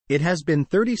It has been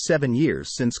 37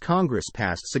 years since Congress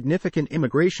passed significant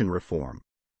immigration reform,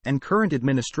 and current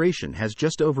administration has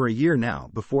just over a year now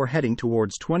before heading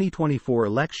towards 2024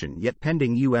 election yet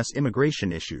pending U.S.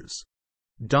 immigration issues.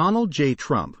 Donald J.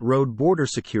 Trump rode border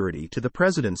security to the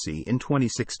presidency in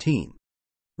 2016.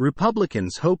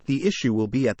 Republicans hope the issue will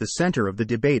be at the center of the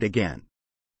debate again.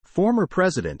 Former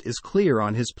president is clear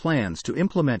on his plans to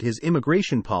implement his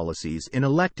immigration policies if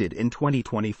elected in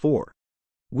 2024.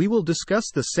 We will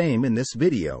discuss the same in this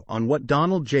video on what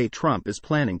Donald J. Trump is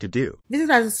planning to do. Visit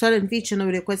our Swat&Vee channel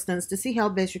with your questions to see how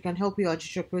best we can help you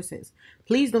out your process.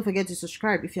 Please don't forget to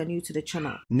subscribe if you're new to the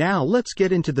channel. Now let's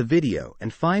get into the video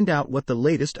and find out what the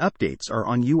latest updates are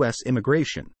on U.S.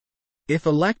 immigration. If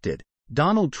elected,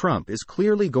 Donald Trump is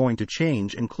clearly going to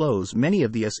change and close many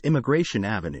of the U.S. immigration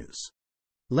avenues.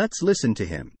 Let's listen to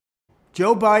him.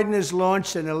 Joe Biden has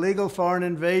launched an illegal foreign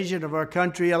invasion of our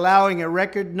country, allowing a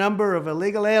record number of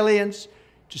illegal aliens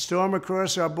to storm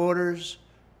across our borders.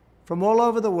 From all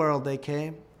over the world they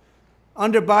came.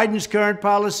 Under Biden's current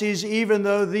policies, even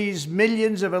though these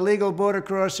millions of illegal border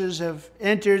crossers have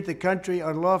entered the country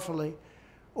unlawfully,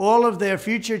 all of their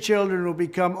future children will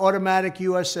become automatic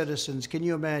U.S. citizens. Can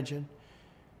you imagine?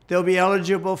 They'll be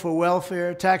eligible for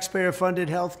welfare, taxpayer-funded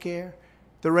health care,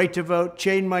 the right to vote,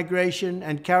 chain migration,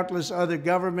 and countless other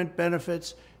government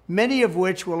benefits, many of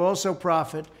which will also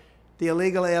profit the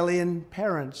illegal alien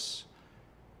parents.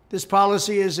 This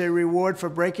policy is a reward for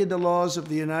breaking the laws of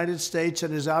the United States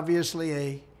and is obviously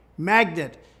a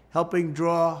magnet helping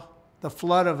draw the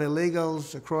flood of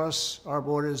illegals across our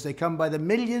borders. They come by the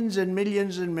millions and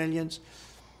millions and millions.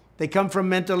 They come from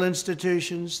mental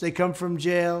institutions. They come from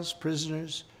jails,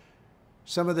 prisoners,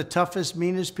 some of the toughest,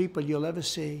 meanest people you'll ever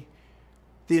see.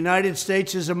 The United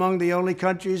States is among the only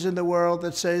countries in the world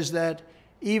that says that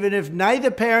even if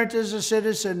neither parent is a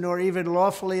citizen nor even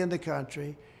lawfully in the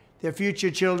country, their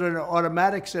future children are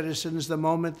automatic citizens the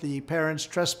moment the parents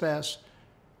trespass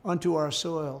onto our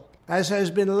soil. As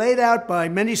has been laid out by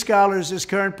many scholars, this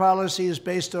current policy is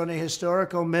based on a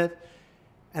historical myth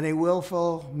and a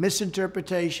willful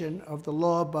misinterpretation of the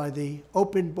law by the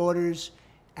open borders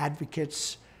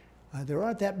advocates. There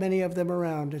aren't that many of them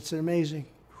around. It's amazing.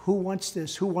 Who wants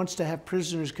this? Who wants to have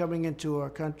prisoners coming into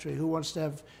our country? Who wants to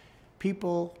have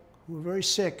people who are very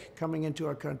sick coming into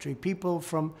our country? People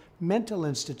from mental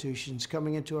institutions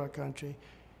coming into our country?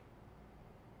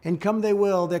 And come they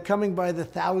will. They're coming by the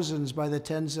thousands, by the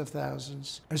tens of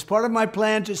thousands. As part of my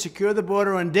plan to secure the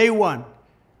border on day one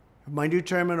of my new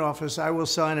term in office, I will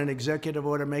sign an executive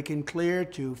order making clear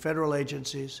to federal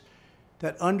agencies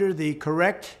that under the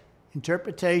correct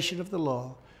interpretation of the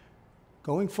law,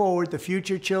 going forward, the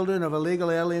future children of illegal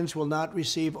aliens will not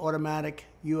receive automatic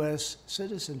U.S.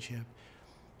 citizenship.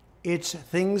 It's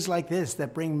things like this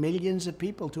that bring millions of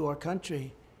people to our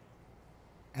country,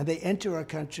 and they enter our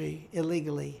country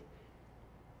illegally.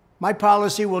 My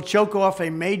policy will choke off a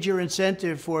major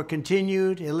incentive for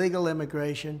continued illegal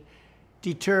immigration,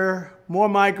 deter more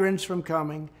migrants from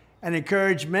coming, and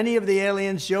encourage many of the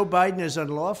aliens Joe Biden has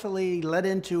unlawfully let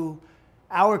into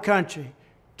our country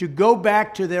to go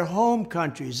back to their home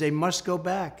countries. They must go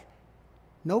back.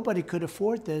 Nobody could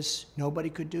afford this. Nobody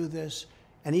could do this.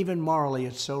 And even morally,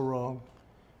 it's so wrong.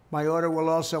 My order will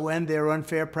also end their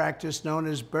unfair practice known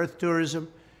as birth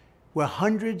tourism, where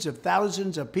hundreds of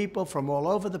thousands of people from all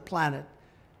over the planet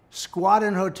squat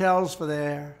in hotels for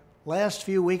their last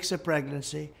few weeks of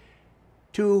pregnancy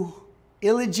to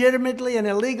illegitimately and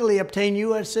illegally obtain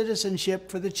U.S. citizenship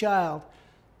for the child,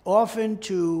 often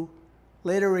to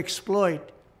later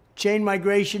exploit chain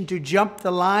migration to jump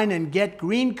the line and get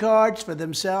green cards for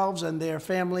themselves and their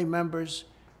family members.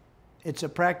 It's a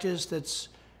practice that's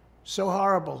so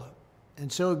horrible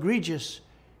and so egregious,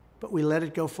 but we let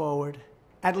it go forward.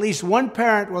 At least one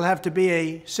parent will have to be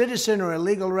a citizen or a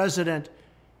legal resident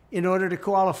in order to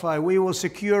qualify. We will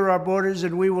secure our borders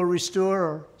and we will restore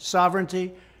our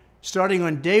sovereignty starting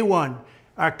on day one.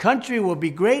 Our country will be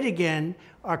great again.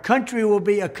 Our country will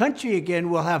be a country again.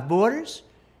 We'll have borders.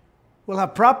 We'll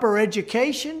have proper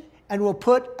education, and we'll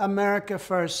put America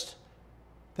first.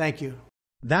 Thank you.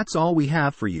 That's all we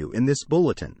have for you in this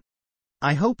bulletin.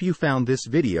 I hope you found this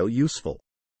video useful.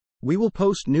 We will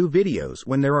post new videos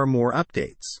when there are more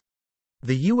updates.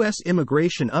 The U.S.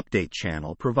 Immigration Update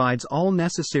channel provides all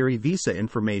necessary visa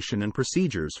information and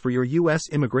procedures for your U.S.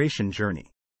 immigration journey.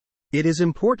 It is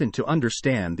important to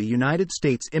understand the United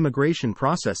States immigration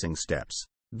processing steps,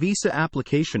 visa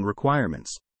application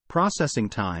requirements, processing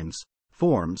times,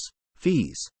 forms,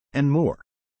 fees, and more.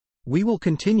 We will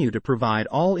continue to provide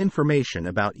all information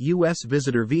about U.S.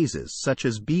 visitor visas such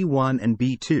as B1 and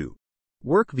B2,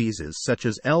 work visas such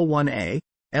as L1A,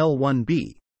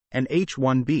 L1B, and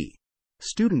H-1B,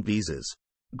 student visas,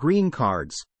 green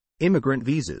cards, immigrant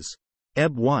visas,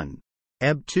 EB-1,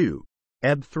 EB-2,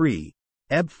 EB-3,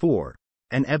 EB-4,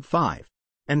 and EB-5,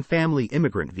 and family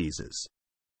immigrant visas.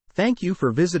 Thank you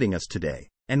for visiting us today,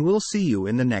 and we'll see you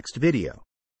in the next video.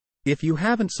 If you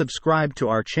haven't subscribed to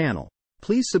our channel,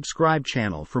 please subscribe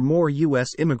channel for more U.S.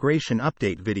 immigration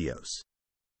update videos.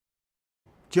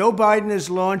 Joe Biden has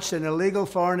launched an illegal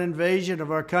foreign invasion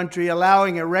of our country,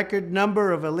 allowing a record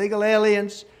number of illegal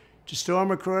aliens to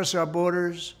storm across our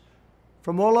borders.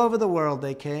 From all over the world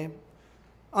they came.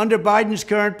 Under Biden's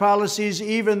current policies,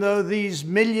 even though these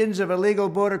millions of illegal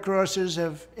border crossers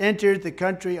have entered the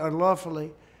country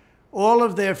unlawfully, all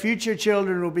of their future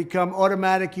children will become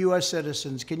automatic U.S.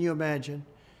 citizens. Can you imagine?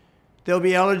 They'll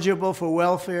be eligible for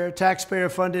welfare,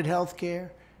 taxpayer-funded health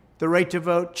care, the right to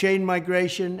vote, chain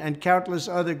migration, and countless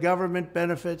other government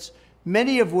benefits,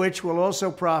 many of which will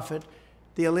also profit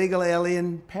the illegal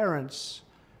alien parents.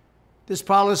 This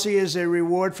policy is a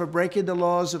reward for breaking the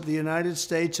laws of the United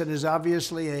States and is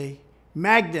obviously a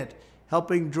magnet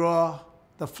helping draw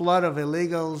the flood of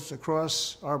illegals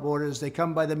across our borders. They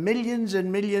come by the millions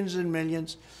and millions and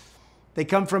millions. They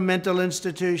come from mental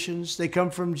institutions. They come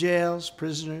from jails,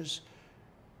 prisoners,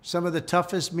 some of the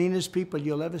toughest, meanest people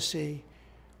you'll ever see.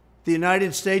 The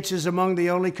United States is among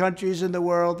the only countries in the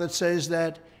world that says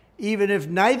that even if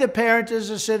neither parent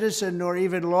is a citizen nor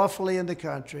even lawfully in the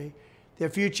country, their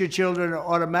future children are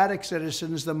automatic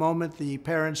citizens the moment the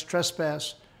parents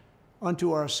trespass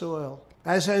onto our soil.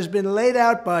 As has been laid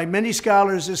out by many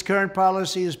scholars, this current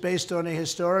policy is based on a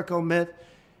historical myth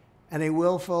and a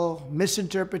willful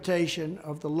misinterpretation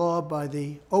of the law by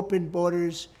the open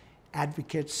borders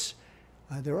advocates.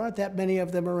 There aren't that many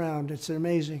of them around. It's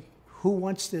amazing. Who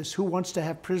wants this? Who wants to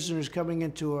have prisoners coming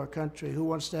into our country? Who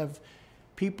wants to have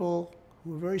people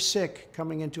who are very sick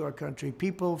coming into our country?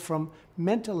 People from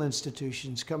mental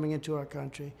institutions coming into our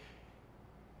country?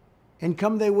 And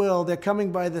come they will. They're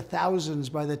coming by the thousands,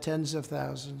 by the tens of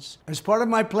thousands. As part of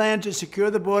my plan to secure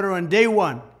the border on day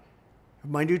one of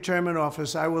my new term in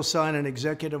office, I will sign an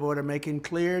executive order making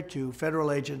clear to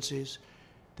federal agencies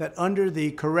that under the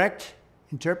correct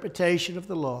interpretation of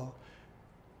the law,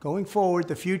 going forward,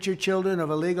 the future children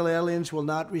of illegal aliens will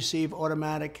not receive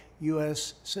automatic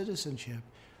U.S. citizenship.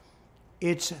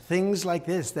 It's things like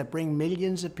this that bring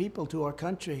millions of people to our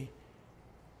country,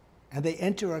 and they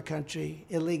enter our country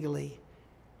illegally.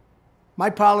 My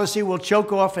policy will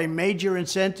choke off a major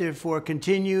incentive for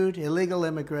continued illegal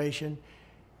immigration,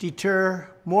 deter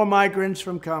more migrants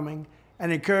from coming,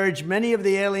 and encourage many of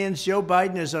the aliens Joe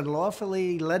Biden has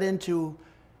unlawfully let into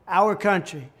our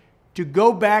country to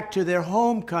go back to their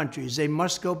home countries. They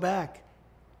must go back.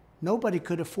 Nobody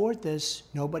could afford this.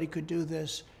 Nobody could do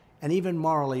this. And even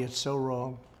morally, it's so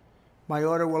wrong. My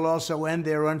order will also end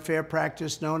their unfair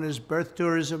practice known as birth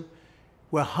tourism,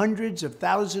 where hundreds of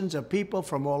thousands of people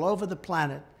from all over the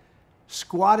planet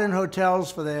squat in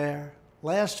hotels for their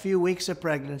last few weeks of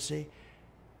pregnancy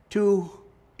to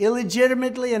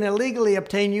illegitimately and illegally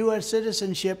obtain U.S.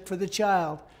 citizenship for the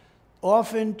child,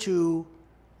 often to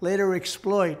later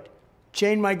exploit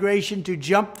chain migration to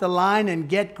jump the line and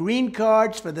get green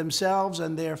cards for themselves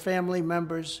and their family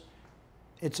members.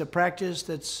 It's a practice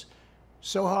that's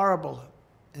so horrible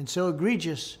and so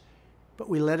egregious, but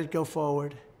we let it go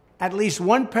forward. At least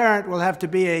one parent will have to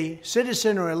be a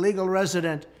citizen or a legal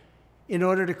resident in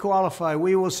order to qualify.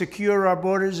 We will secure our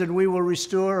borders and we will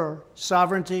restore our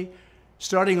sovereignty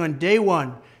starting on day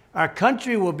one. Our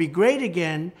country will be great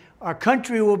again. Our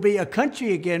country will be a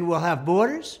country again. We'll have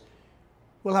borders.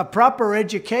 We'll have proper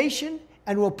education,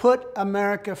 and we'll put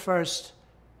America first.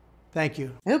 Thank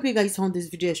you. I hope you guys found this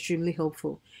video extremely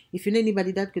helpful. If you know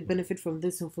anybody that could benefit from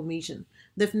this information,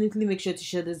 definitely make sure to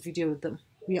share this video with them.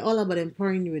 We are all about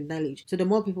empowering you with knowledge. So the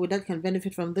more people that can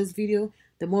benefit from this video,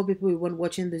 the more people we want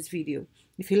watching this video.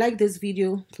 If you like this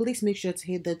video, please make sure to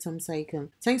hit that thumbs icon.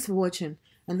 Thanks for watching,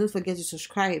 and don't forget to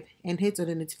subscribe and hit on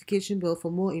the notification bell for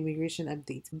more immigration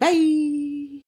updates. Bye!